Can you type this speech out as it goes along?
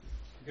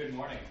Good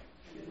morning.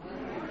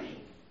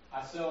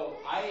 So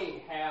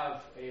I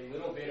have a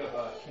little bit of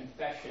a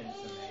confession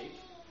to make,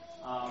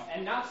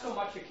 and not so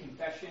much a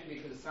confession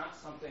because it's not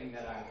something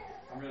that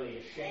I'm really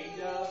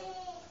ashamed of,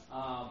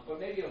 but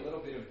maybe a little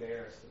bit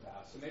embarrassed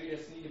about. So maybe I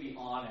just need to be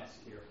honest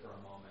here for a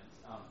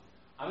moment.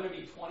 I'm going to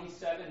be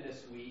 27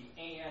 this week,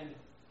 and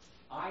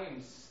I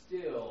am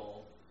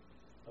still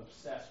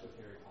obsessed with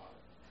Harry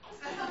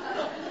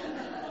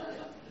Potter.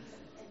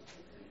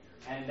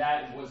 And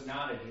that was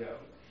not a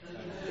joke.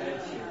 I'm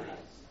dead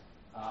serious.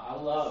 I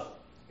love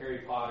Harry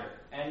Potter.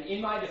 And in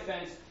my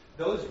defense,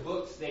 those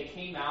books, they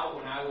came out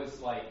when I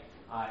was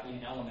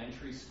in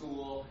elementary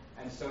school.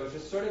 And so it's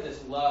just sort of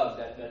this love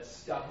that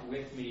stuck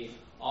with me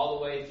all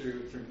the way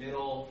through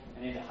middle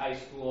and into high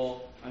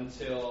school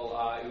until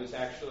it was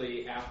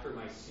actually after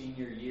my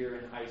senior year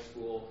in high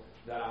school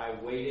that I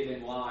waited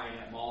in line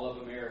at Mall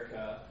of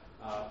America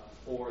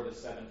for the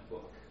seventh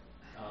book.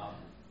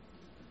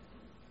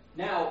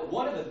 Now,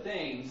 one of the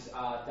things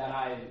that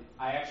I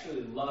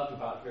actually loved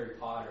about Harry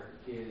Potter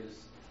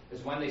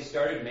is when they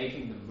started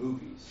making the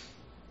movies.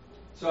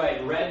 So I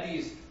had read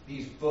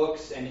these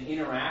books and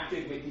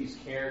interacted with these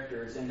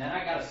characters, and then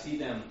I got to see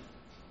them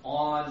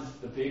on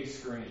the big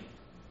screen.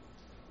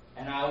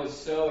 And I was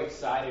so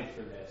excited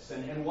for this.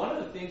 And one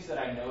of the things that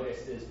I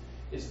noticed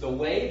is the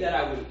way that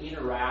I would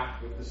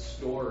interact with the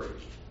story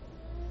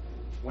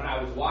when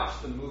I would watch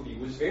the movie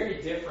was very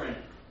different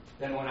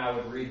than when I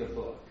would read the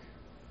book.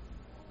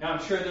 Now,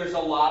 I'm sure there's a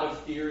lot of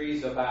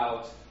theories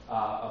about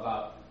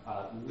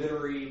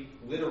literary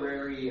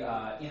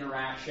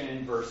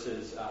interaction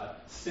versus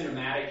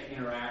cinematic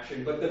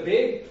interaction, but the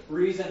big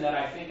reason that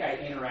I think I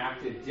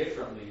interacted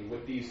differently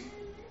with these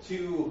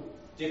two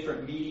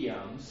different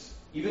mediums,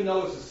 even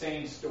though it's the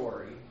same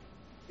story,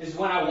 is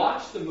when I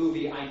watched the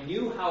movie, I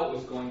knew how it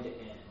was going to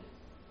end.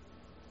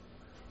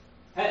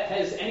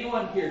 Has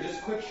anyone here, just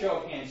a quick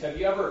show of hands, have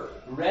you ever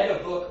read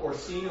a book or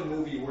seen a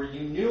movie where you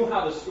knew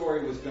how the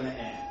story was going to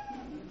end?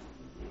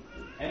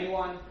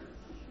 Anyone?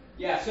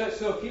 Yeah,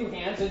 so a few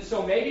hands. And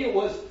so maybe it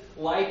was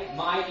like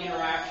my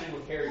interaction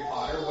with Harry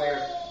Potter,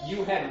 where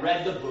you had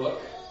read the book,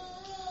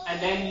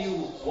 and then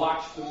you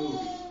watched the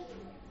movie.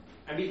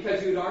 And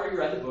because you had already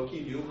read the book,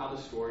 you knew how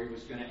the story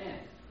was going to end.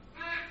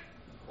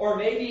 Or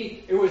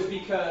maybe it was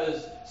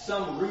because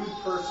some rude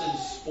person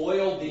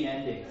spoiled the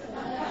ending.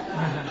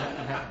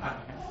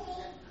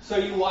 So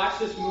you watched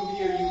this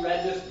movie or you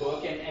read this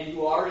book, and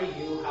you already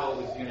knew how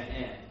it was going to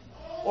end.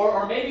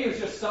 Or maybe it was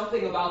just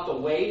something about the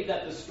way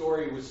that the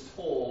story was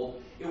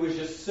told. It was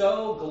just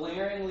so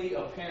glaringly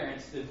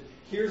apparent that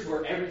here's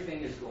where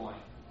everything is going.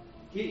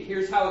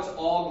 Here's how it's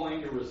all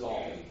going to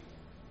resolve.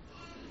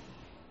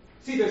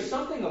 See, there's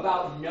something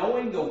about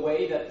knowing the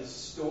way that the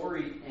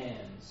story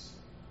ends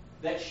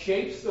that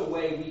shapes the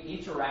way we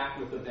interact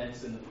with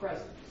events in the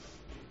present.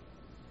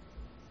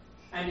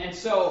 And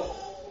so,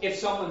 if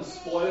someone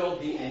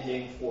spoiled the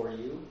ending for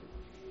you,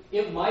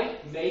 it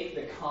might make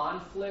the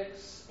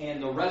conflicts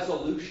and the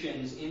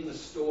resolutions in the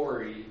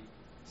story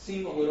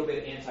seem a little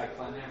bit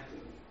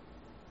anticlimactic.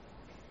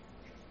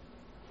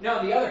 Now,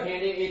 on the other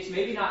hand, it's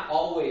maybe not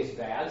always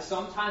bad.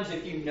 Sometimes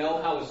if you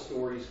know how a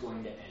story is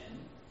going to end,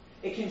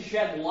 it can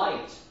shed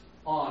light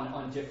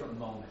on different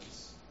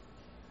moments.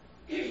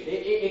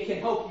 It can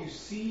help you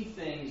see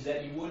things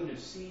that you wouldn't have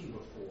seen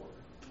before.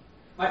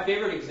 My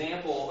favorite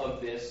example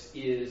of this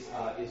is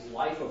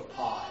Life of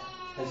Pi.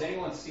 Has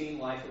anyone seen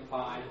Life of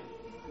Pi?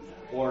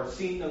 Or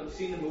seen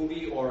the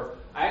movie, or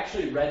I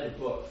actually read the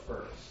book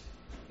first.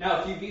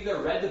 Now, if you've either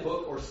read the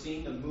book or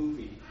seen the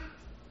movie,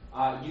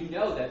 you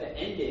know that the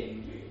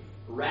ending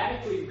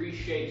radically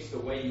reshapes the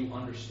way you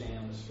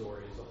understand the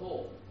story as a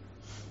whole.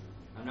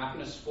 I'm not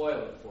going to spoil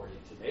it for you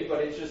today, but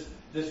it's just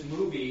this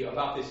movie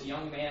about this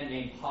young man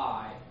named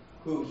Pi,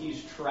 who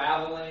he's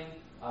traveling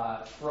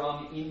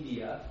from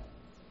India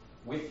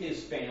with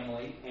his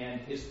family, and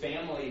his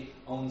family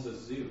owns a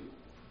zoo.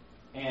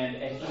 And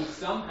he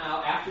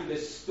somehow, after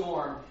this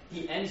storm,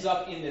 he ends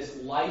up in this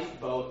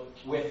lifeboat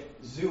with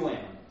zoo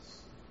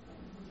animals.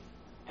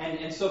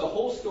 And so the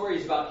whole story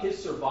is about his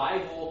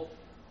survival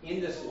in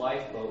this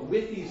lifeboat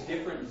with these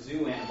different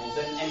zoo animals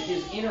and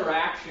his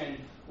interaction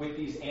with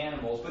these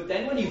animals. But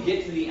then when you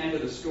get to the end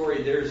of the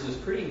story, there's this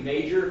pretty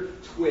major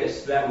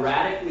twist that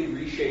radically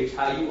reshapes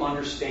how you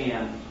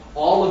understand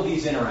all of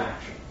these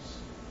interactions.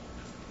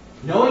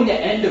 Knowing the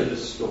end of the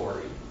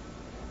story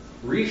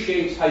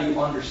reshapes how you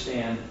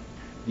understand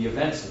the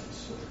events of the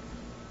story.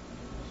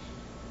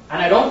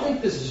 And I don't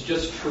think this is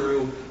just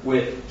true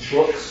with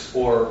books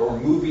or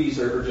movies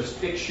or just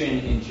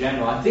fiction in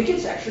general. I think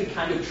it's actually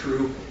kind of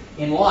true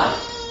in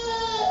life.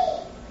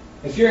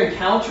 If you're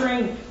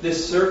encountering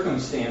this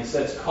circumstance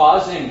that's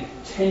causing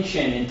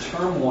tension and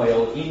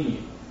turmoil in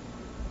you,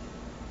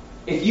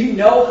 if you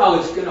know how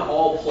it's going to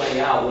all play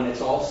out when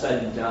it's all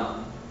said and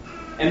done,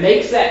 it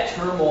makes that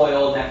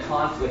turmoil and that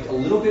conflict a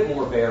little bit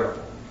more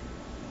bearable.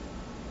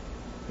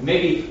 It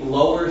maybe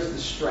lowers the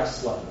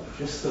stress level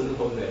just a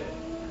little bit.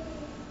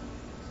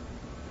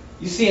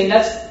 You see, and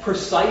that's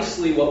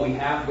precisely what we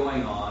have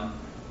going on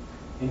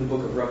in the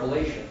book of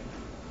Revelation.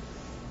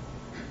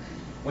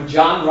 When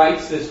John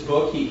writes this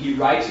book, he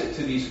writes it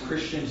to these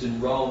Christians in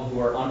Rome who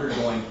are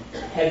undergoing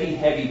heavy,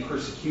 heavy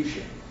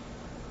persecution.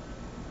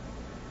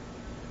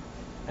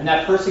 And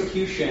that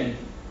persecution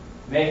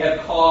may have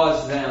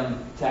caused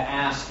them to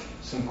ask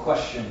some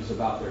questions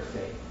about their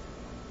faith.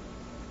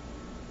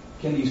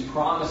 Can these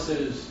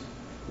promises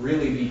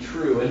really be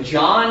true? And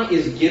John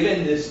is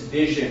given this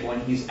vision when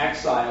he's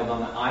exiled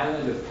on the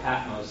island of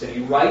Patmos, and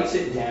he writes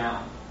it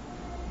down.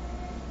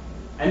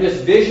 And this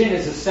vision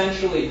is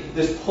essentially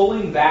this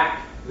pulling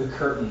back the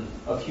curtain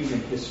of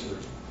human history,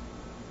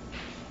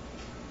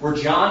 where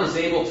John is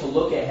able to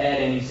look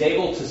ahead and he's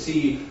able to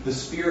see the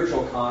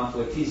spiritual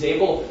conflict. He's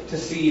able to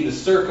see the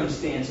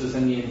circumstances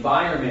and the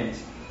environment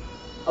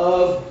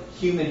of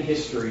human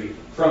history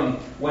from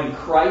when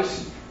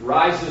Christ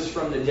rises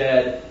from the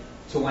dead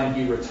to when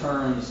he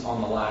returns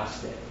on the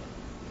last day.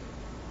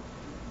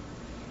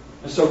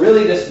 And so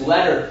really this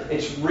letter,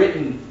 it's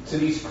written to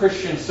these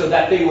Christians so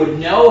that they would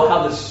know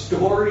how the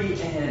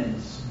story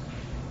ends.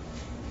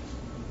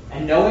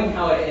 And knowing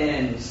how it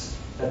ends,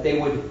 that they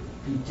would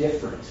be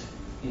different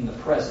in the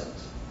present.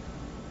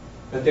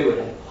 That they would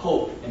have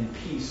hope and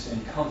peace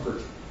and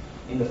comfort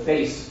in the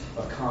face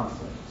of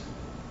conflict.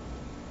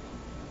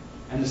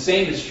 And the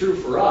same is true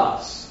for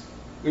us.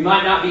 We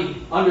might not be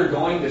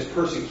undergoing this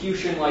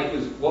persecution like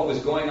what was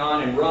going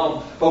on in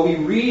Rome, but we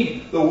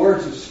read the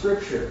words of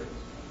Scripture.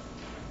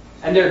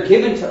 And they're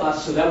given to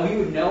us so that we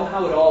would know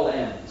how it all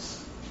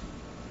ends.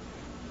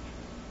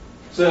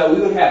 So that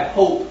we would have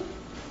hope.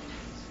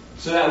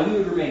 So that we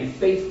would remain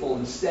faithful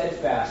and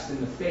steadfast in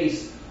the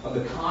face of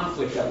the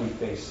conflict that we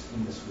face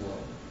in this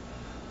world.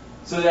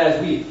 So that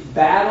as we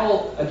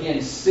battle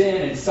against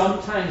sin and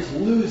sometimes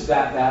lose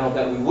that battle,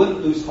 that we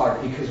wouldn't lose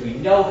heart because we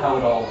know how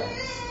it all ends.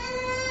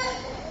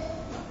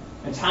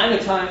 And time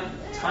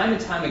and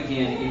time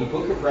again in the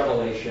book of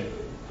Revelation,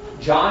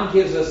 John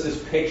gives us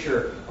this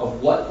picture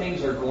of what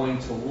things are going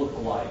to look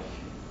like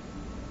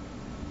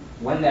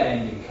when that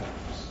ending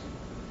comes.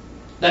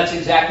 That's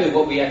exactly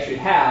what we actually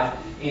have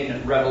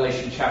in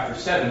Revelation chapter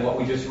 7, what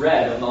we just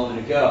read a moment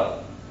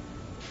ago.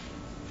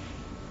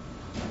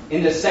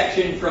 In this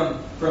section from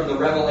the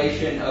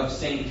Revelation of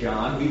St.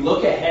 John, we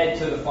look ahead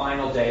to the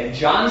final day, and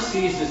John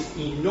sees this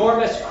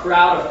enormous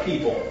crowd of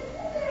people.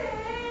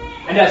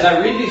 And as I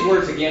read these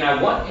words again,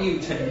 I want you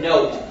to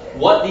note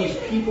what these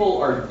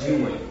people are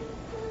doing.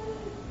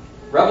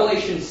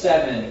 Revelation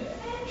 7,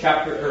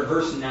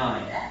 verse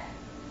 9.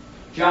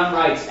 John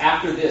writes,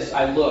 "After this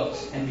I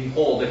looked, and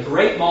behold, a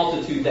great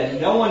multitude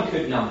that no one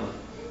could number,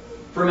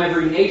 from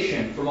every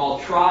nation, from all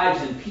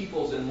tribes and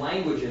peoples and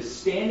languages,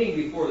 standing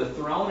before the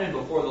throne and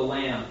before the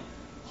Lamb,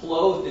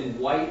 clothed in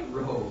white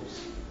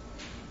robes,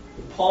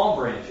 with palm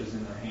branches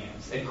in their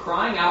hands, and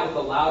crying out with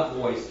a loud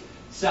voice,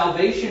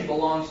 'Salvation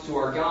belongs to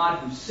our God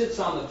who sits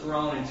on the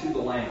throne and to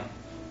the Lamb.'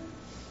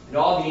 And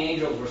all the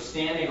angels were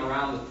standing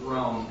around the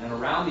throne and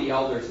around the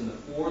elders and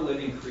the 4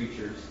 living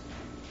creatures.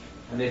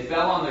 And they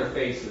fell on their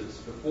faces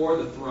before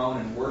the throne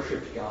and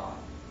worshipped God,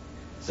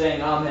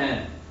 saying,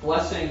 'Amen.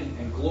 Blessing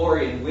and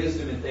glory and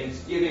wisdom and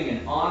thanksgiving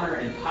and honor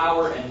and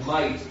power and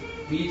might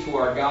be to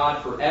our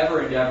God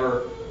forever and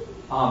ever.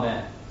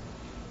 Amen.'"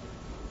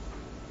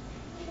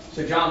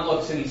 So John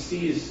looks and he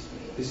sees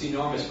this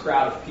enormous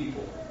crowd of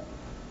people.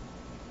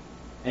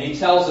 And he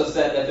tells us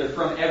that they're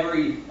from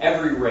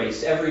every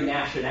race, every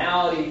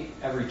nationality,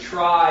 every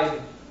tribe,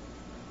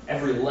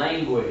 every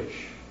language.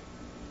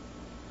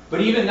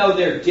 But even though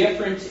they're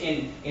different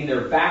in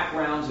their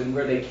backgrounds and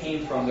where they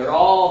came from, they're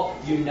all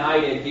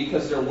united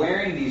because they're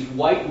wearing these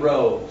white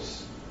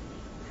robes.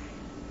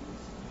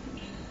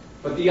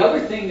 But the other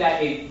thing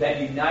that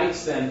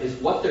unites them is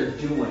what they're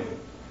doing.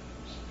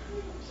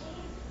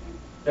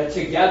 That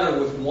together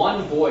with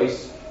one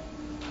voice,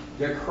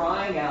 they're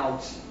crying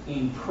out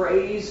in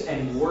praise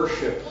and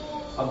worship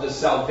of the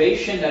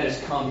salvation that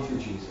has come through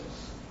Jesus.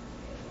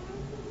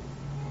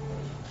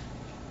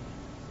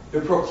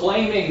 They're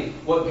proclaiming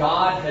what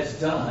God has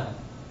done.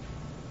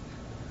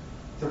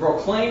 They're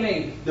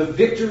proclaiming the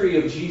victory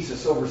of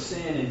Jesus over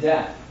sin and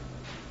death.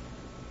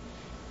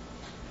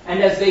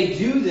 And as they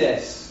do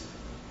this,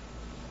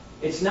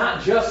 it's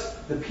not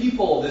just the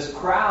people, this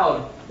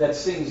crowd, that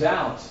sings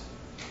out.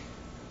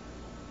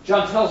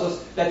 John tells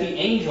us that the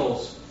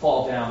angels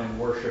fall down in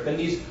worship. And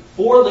these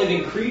 4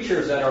 living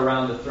creatures that are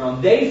around the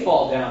throne, they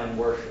fall down in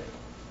worship.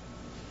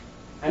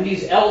 And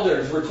these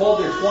elders, we're told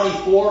there's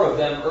 24 of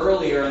them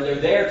earlier, and they're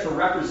there to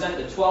represent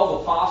the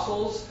 12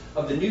 apostles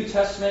of the New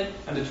Testament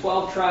and the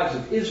 12 tribes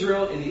of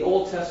Israel in the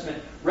Old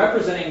Testament,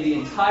 representing the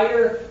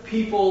entire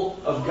people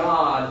of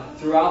God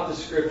throughout the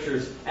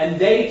Scriptures. And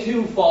they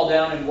too fall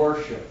down in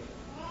worship,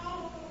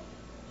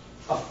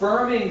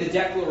 affirming the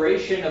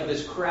declaration of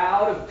this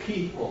crowd of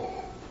people.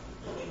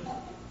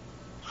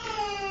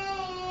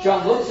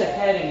 John looks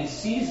ahead and he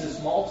sees this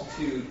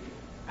multitude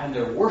and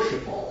they're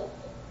worshiping.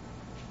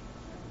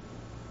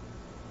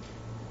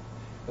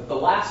 But the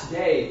last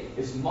day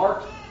is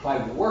marked by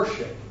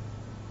worship.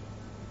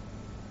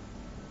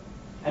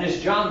 And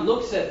as John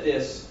looks at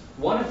this,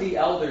 one of the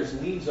elders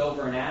leans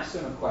over and asks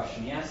him a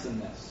question. He asks him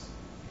this.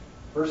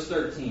 Verse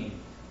 13.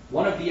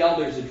 One of the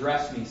elders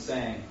addressed me,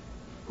 saying,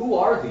 "Who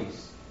are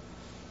these,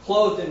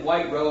 clothed in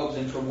white robes,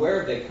 and from where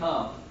have they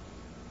come?"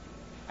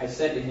 I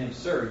said to him,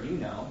 "Sir, you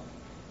know."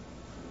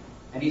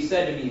 And he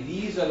said to me,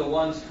 "These are the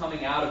ones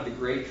coming out of the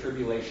great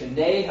tribulation.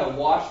 They have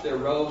washed their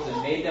robes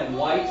and made them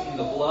white in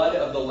the blood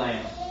of the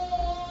Lamb."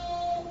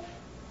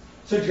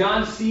 So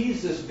John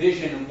sees this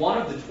vision, and one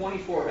of the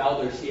 24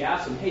 elders, he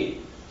asks him, "Hey,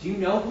 do you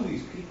know who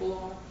these people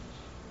are?"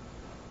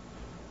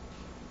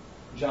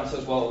 John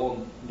says,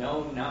 well,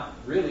 no, not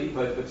really,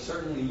 but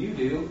certainly you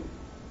do.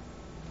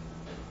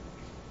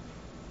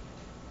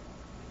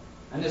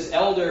 And this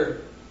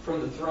elder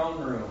from the throne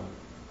room,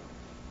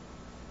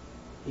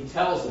 he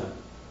tells them,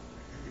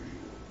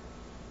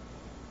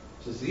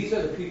 says, these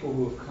are the people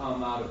who have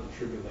come out of the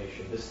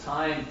tribulation, this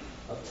time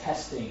of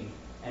testing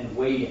and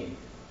waiting.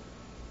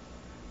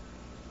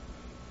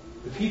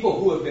 The people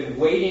who have been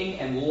waiting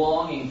and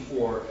longing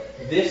for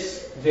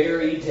this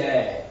very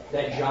day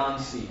that John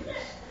sees.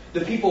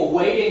 The people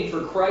waiting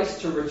for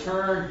Christ to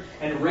return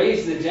and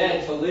raise the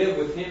dead to live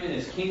with Him in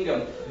His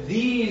kingdom.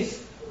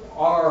 These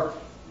are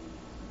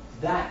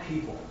that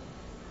people.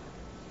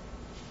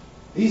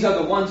 These are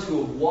the ones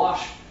who have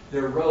washed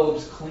their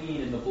robes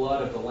clean in the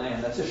blood of the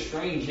Lamb. That's a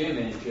strange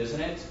image, isn't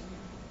it?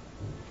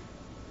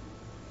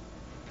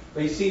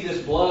 But you see,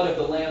 this blood of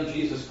the Lamb,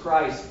 Jesus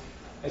Christ,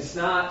 it's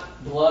not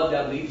blood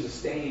that leaves a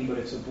stain, but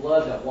it's a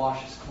blood that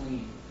washes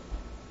clean.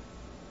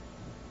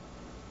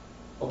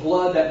 A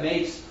blood that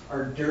makes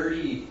our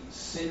dirty,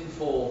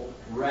 sinful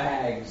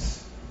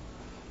rags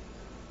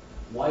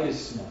white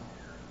as snow.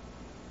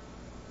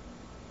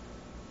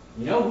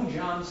 You know who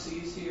John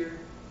sees here?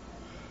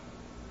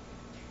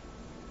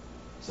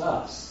 It's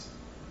us.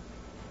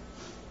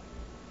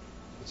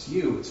 It's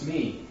you, it's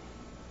me.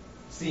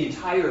 It's the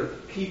entire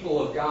people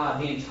of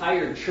God, the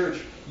entire church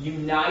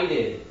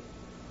united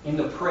in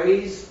the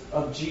praise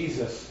of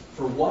Jesus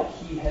for what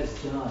He has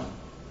done.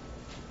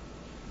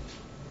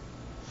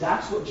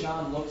 That's what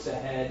John looks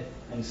ahead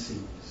and sees.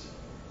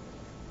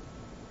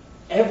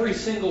 Every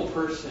single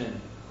person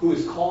who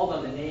is called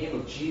on the name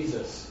of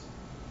Jesus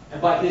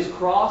and by His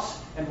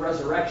cross and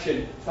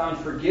resurrection found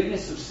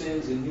forgiveness of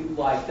sins and new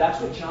life.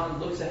 That's what John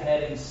looks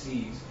ahead and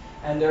sees.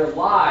 And their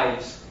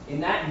lives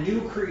in that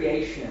new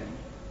creation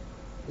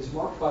is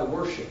marked by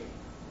worship.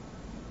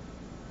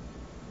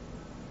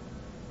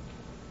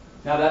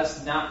 Now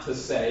that's not to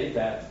say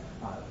that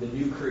the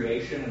new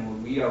creation and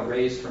when we are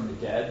raised from the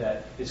dead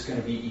that it's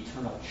going to be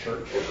eternal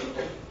church.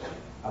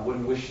 I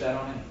wouldn't wish that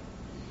on any.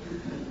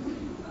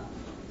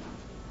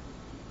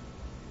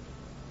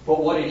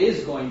 But what it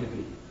is going to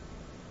be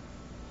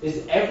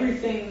is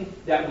everything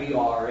that we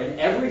are and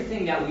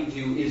everything that we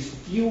do is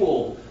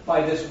fueled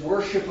by this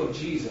worship of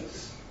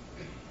Jesus.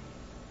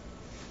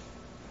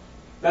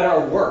 That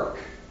our work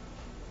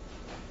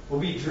will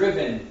be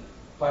driven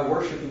by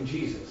worshiping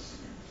Jesus.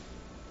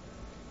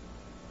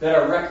 That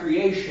our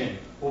recreation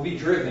will be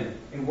driven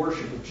in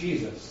worship of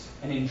Jesus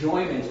and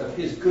enjoyment of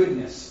His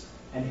goodness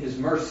and His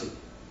mercy.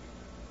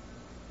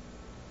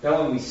 That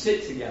when we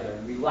sit together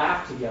and we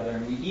laugh together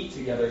and we eat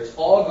together, it's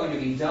all going to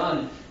be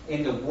done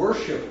in the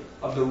worship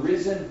of the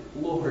risen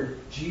Lord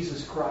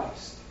Jesus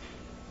Christ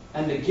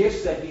and the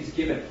gifts that He's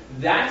given.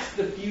 That's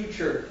the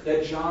future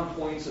that John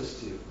points us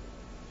to.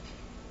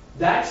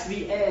 That's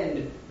the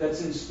end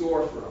that's in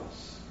store for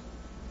us.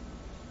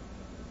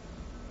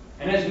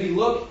 And as we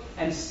look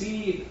and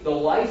see the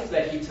life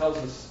that He tells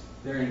us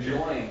they're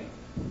enjoying,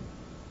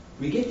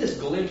 we get this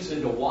glimpse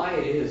into why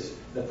it is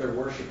that they're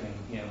worshiping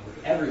Him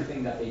with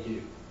everything that they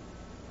do.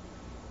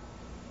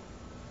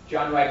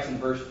 John writes in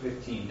verse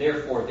 15,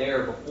 "Therefore they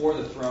are before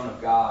the throne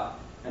of God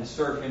and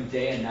serve Him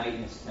day and night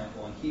in His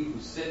temple, and He who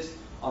sits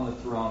on the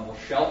throne will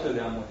shelter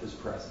them with His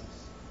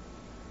presence.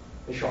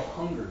 They shall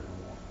hunger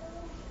no more,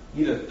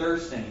 neither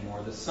thirst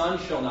anymore. The sun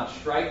shall not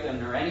strike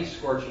them, nor any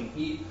scorching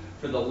heat.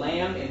 For the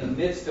Lamb in the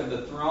midst of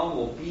the throne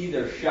will be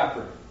their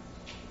shepherd.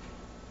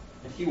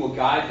 And He will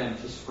guide them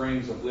to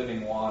springs of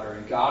living water.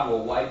 And God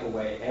will wipe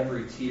away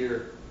every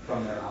tear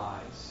from their eyes."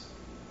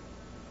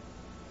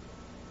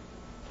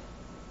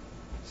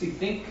 See,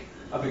 think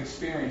of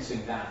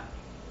experiencing that.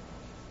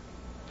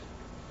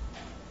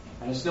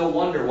 And it's no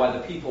wonder why the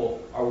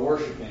people are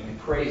worshiping and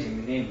praising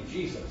the name of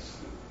Jesus.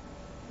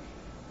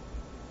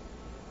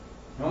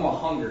 No more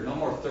hunger, no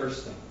more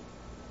thirsting.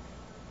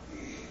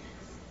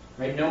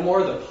 Right? No more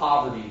of the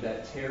poverty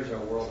that tears our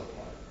world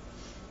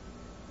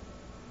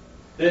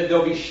apart.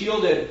 They'll be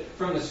shielded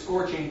from the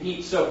scorching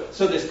heat. So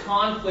this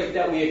conflict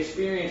that we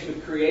experience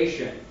with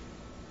creation,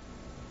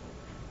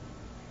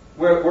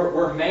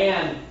 where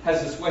man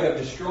has this way of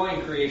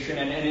destroying creation,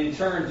 and in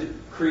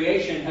turn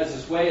creation has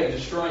this way of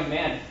destroying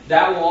man,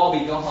 that will all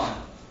be gone.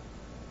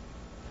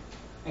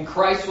 And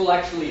Christ will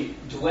actually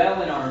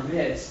dwell in our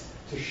midst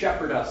to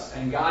shepherd us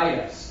and guide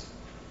us.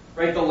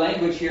 Right, the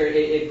language here,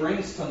 it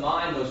brings to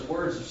mind those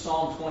words of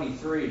Psalm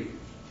 23.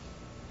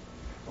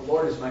 "The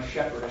Lord is my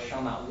shepherd, I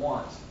shall not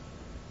want.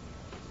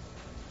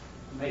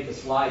 He'll make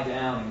us lie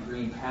down in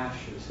green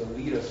pastures. He'll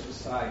lead us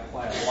beside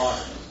quiet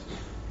waters."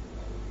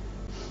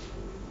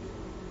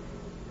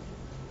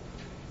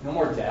 No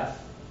more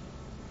death.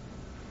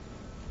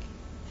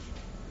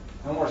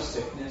 No more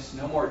sickness,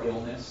 no more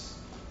illness.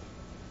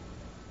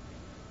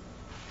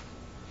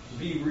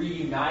 Be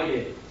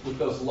reunited with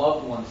those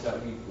loved ones that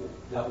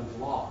we've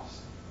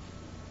lost.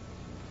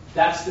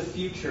 That's the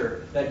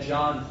future that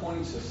John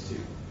points us to.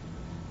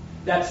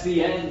 That's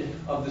the end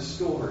of the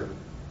story.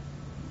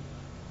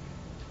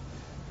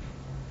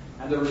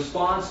 And the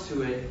response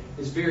to it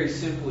is very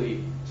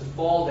simply to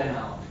fall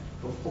down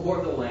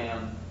before the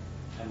Lamb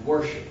and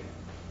worship Him.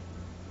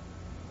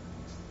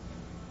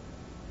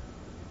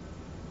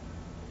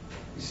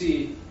 You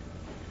see,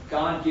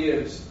 God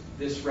gives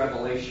this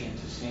revelation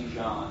to St.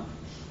 John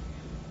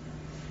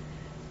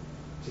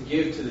to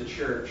give to the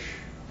church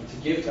and to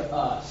give to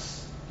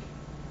us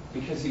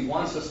because He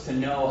wants us to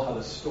know how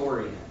the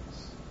story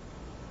ends.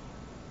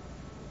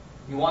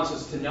 He wants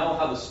us to know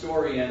how the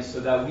story ends so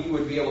that we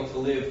would be able to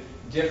live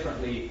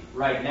differently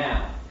right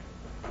now.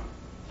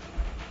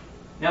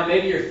 Now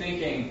maybe you're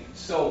thinking,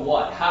 so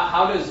what?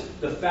 How does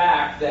the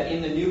fact that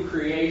in the new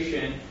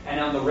creation and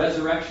on the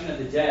resurrection of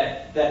the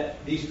dead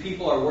that these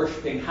people are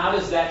worshiping, how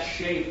does that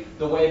shape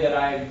the way that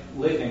I'm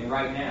living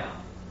right now?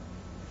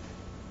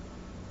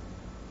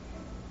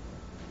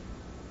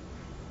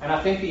 And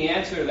I think the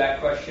answer to that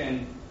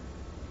question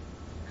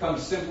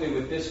comes simply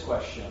with this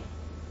question.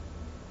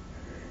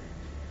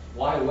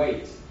 Why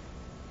wait?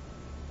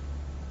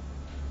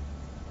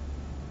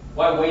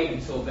 Why wait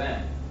until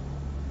then?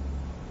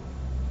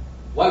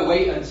 Why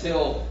wait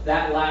until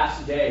that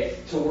last day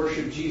to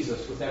worship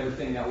Jesus with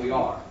everything that we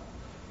are?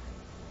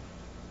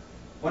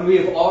 When we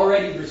have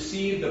already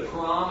received the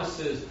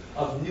promises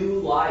of new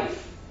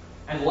life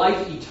and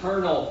life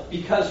eternal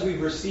because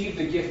we've received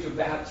the gift of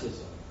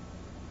baptism.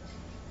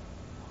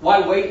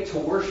 Why wait to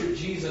worship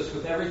Jesus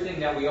with everything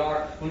that we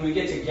are when we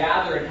get to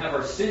gather and have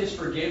our sins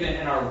forgiven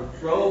and our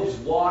robes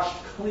washed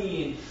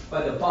clean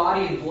by the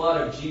body and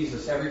blood of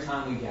Jesus every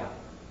time we gather?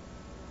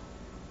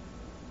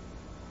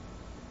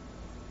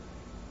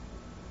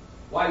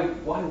 Why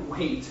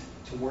wait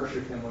to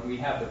worship Him when we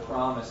have the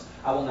promise,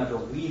 I will never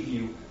leave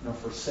you nor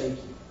forsake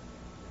you?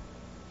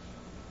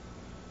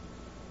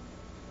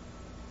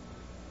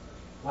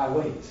 Why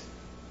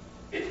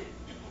wait?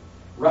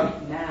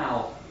 Right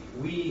now,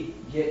 we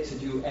get to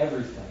do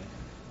everything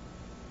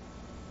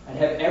and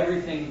have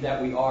everything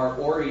that we are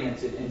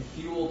oriented and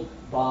fueled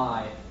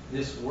by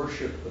this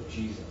worship of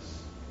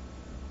Jesus.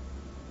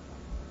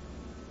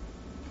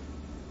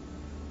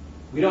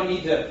 We don't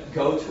need to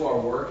go to our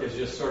work as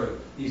just sort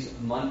of these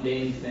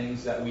mundane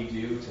things that we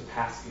do to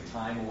pass the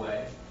time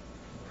away,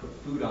 put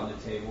food on the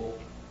table.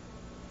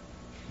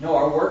 No,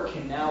 our work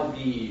can now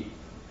be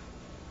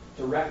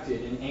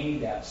directed and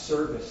aimed at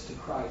service to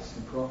Christ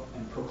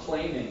and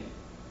proclaiming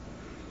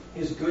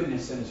His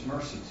goodness and His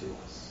mercy to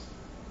us.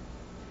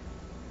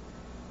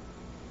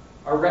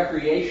 Our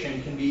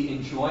recreation can be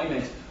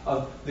enjoyment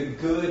of the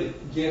good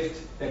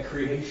gift that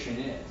creation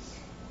is.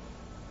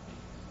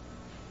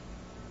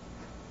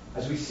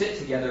 As we sit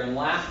together and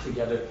laugh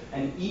together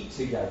and eat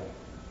together,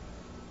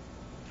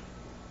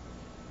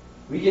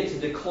 we get to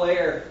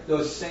declare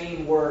those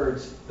same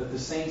words that the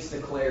saints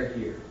declare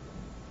here.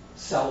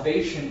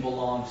 Salvation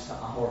belongs to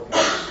our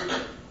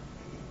God.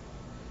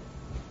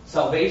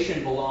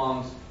 Salvation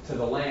belongs to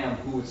the Lamb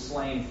who was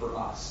slain for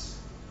us.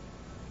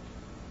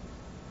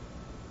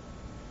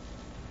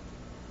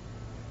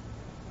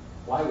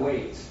 Why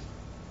wait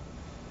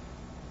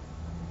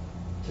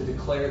to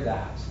declare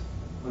that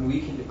when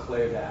we can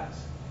declare that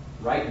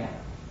right now?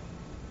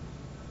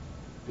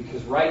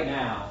 Because right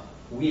now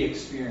we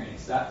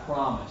experience that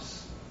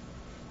promise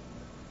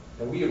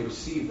that we have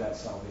received that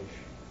salvation.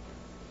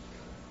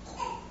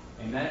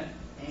 Amen?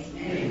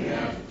 Amen.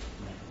 Amen.